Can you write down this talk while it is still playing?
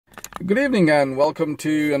Good evening and welcome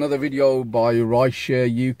to another video by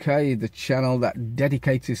Rideshare UK, the channel that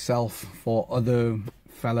dedicates itself for other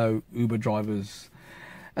fellow Uber drivers.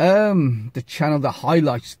 The channel that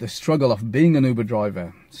highlights the struggle of being an Uber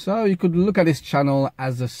driver. So you could look at this channel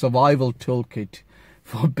as a survival toolkit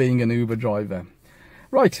for being an Uber driver.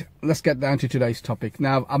 Right, let's get down to today's topic.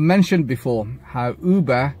 Now, I've mentioned before how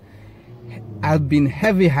Uber have been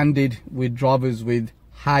heavy-handed with drivers with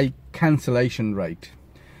high cancellation rate.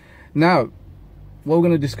 Now, what we're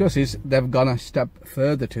going to discuss is they've gone a step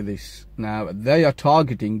further to this. Now, they are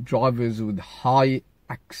targeting drivers with high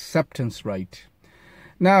acceptance rate.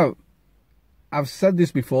 Now, I've said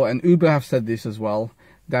this before, and Uber have said this as well,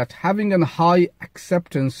 that having a high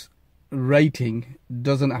acceptance rating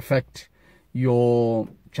doesn't affect your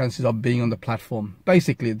chances of being on the platform.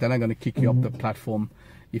 Basically, they're not going to kick you off the platform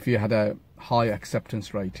if you had a high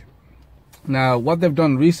acceptance rate. Now, what they've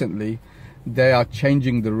done recently, they are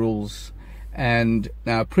changing the rules. And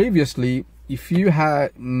now previously, if you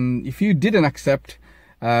didn't accept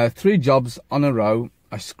 3 jobs on a row,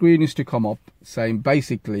 a screen used to come up saying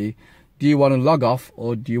basically, do you want to log off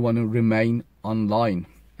or do you want to remain online?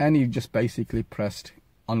 And you just basically pressed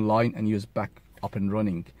online and you was back up and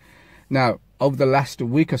running. Now, over the last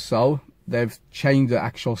week or so, they've changed the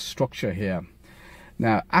actual structure here.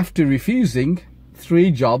 Now, after refusing 3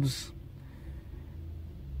 jobs,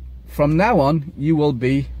 from now on, you will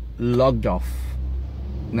be logged off.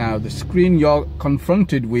 Now, the screen you're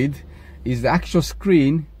confronted with is the actual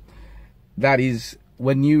screen that is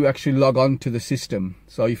when you actually log on to the system.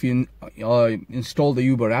 So if you install the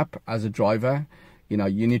Uber app as a driver, you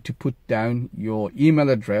need to put down your email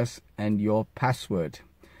address and your password.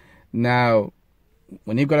 Now,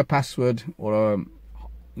 when you've got a password or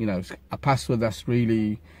a password that's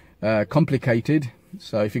really complicated,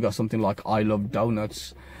 so if you got something like I love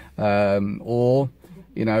donuts, or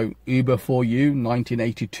Uber for you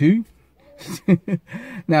 1982.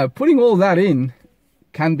 Now, putting all that in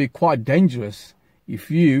can be quite dangerous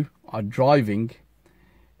if you are driving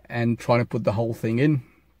and trying to put the whole thing in.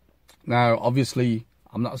 Now, obviously,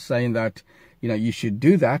 I'm not saying that you should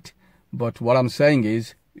do that, but what I'm saying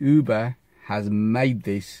is Uber has made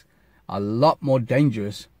this a lot more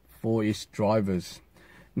dangerous for its drivers.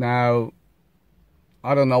 Now,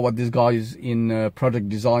 I don't know what these guys in product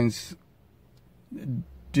designs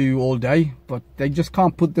do all day, but they just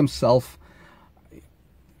can't put themselves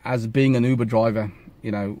as being an Uber driver.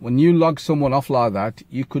 When you log someone off like that,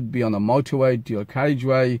 you could be on a motorway, dual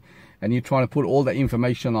carriageway, and you're trying to put all that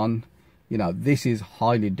information on. This is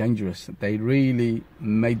highly dangerous. They really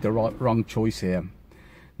made the wrong choice here.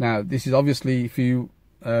 Now, this is obviously, if you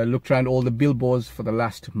looked around all the billboards for the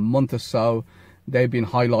last month or so, they've been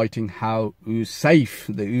highlighting how safe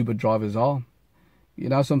the Uber drivers are.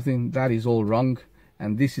 Something that is all wrong.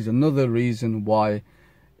 And this is another reason why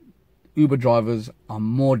Uber drivers are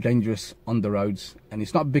more dangerous on the roads. And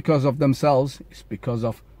it's not because of themselves, it's because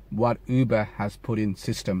of what Uber has put in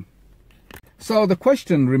system. So the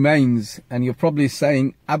question remains, and you're probably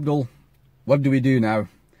saying, Abdul, what do we do now?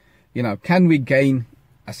 Can we gain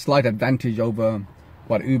a slight advantage over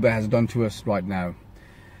what Uber has done to us right now?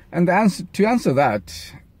 And to answer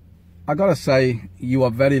that, I gotta say, you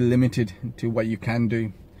are very limited to what you can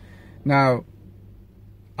do. Now,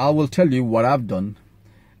 I will tell you what I've done,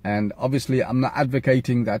 and obviously I'm not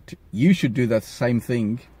advocating that you should do the same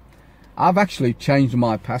thing. I've actually changed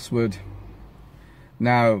my password.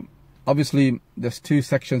 Now, obviously there's 2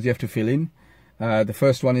 sections you have to fill in. The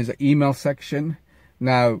first one is the email section.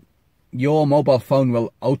 Now, your mobile phone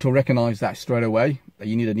will auto recognize that straight away, that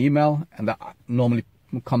you need an email, and that normally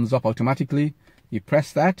comes up automatically. You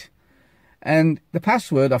press that, and the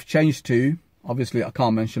password I've changed to, obviously I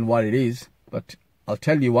can't mention what it is, but I'll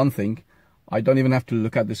tell you one thing, I don't even have to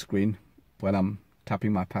look at the screen when I'm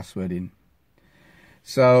tapping my password in.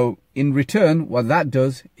 So in return, what that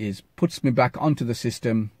does is puts me back onto the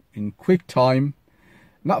system in quick time,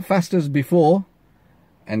 not fast as before,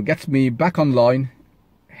 and gets me back online.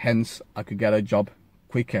 Hence, I could get a job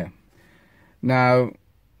quicker. Now,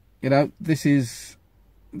 this is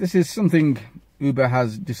something Uber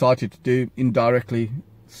has decided to do indirectly,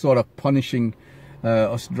 sort of punishing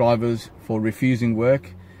us drivers for refusing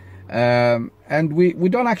work. And we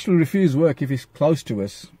don't actually refuse work if it's close to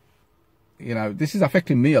us. This is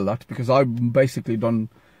affecting me a lot because I basically don't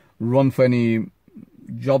run for any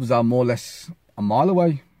jobs that are more or less a mile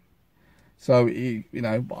away. So,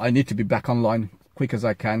 I need to be back online quick as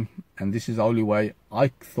I can. And this is the only way I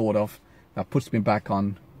thought of that puts me back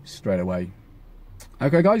on straight away.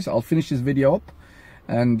 Okay guys, I'll finish this video up,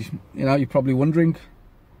 and you're probably wondering,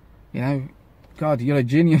 God, you're a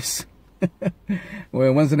genius.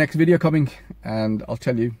 Well, when's the next video coming? And I'll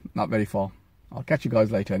tell you, not very far. I'll catch you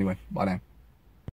guys later anyway. Bye now.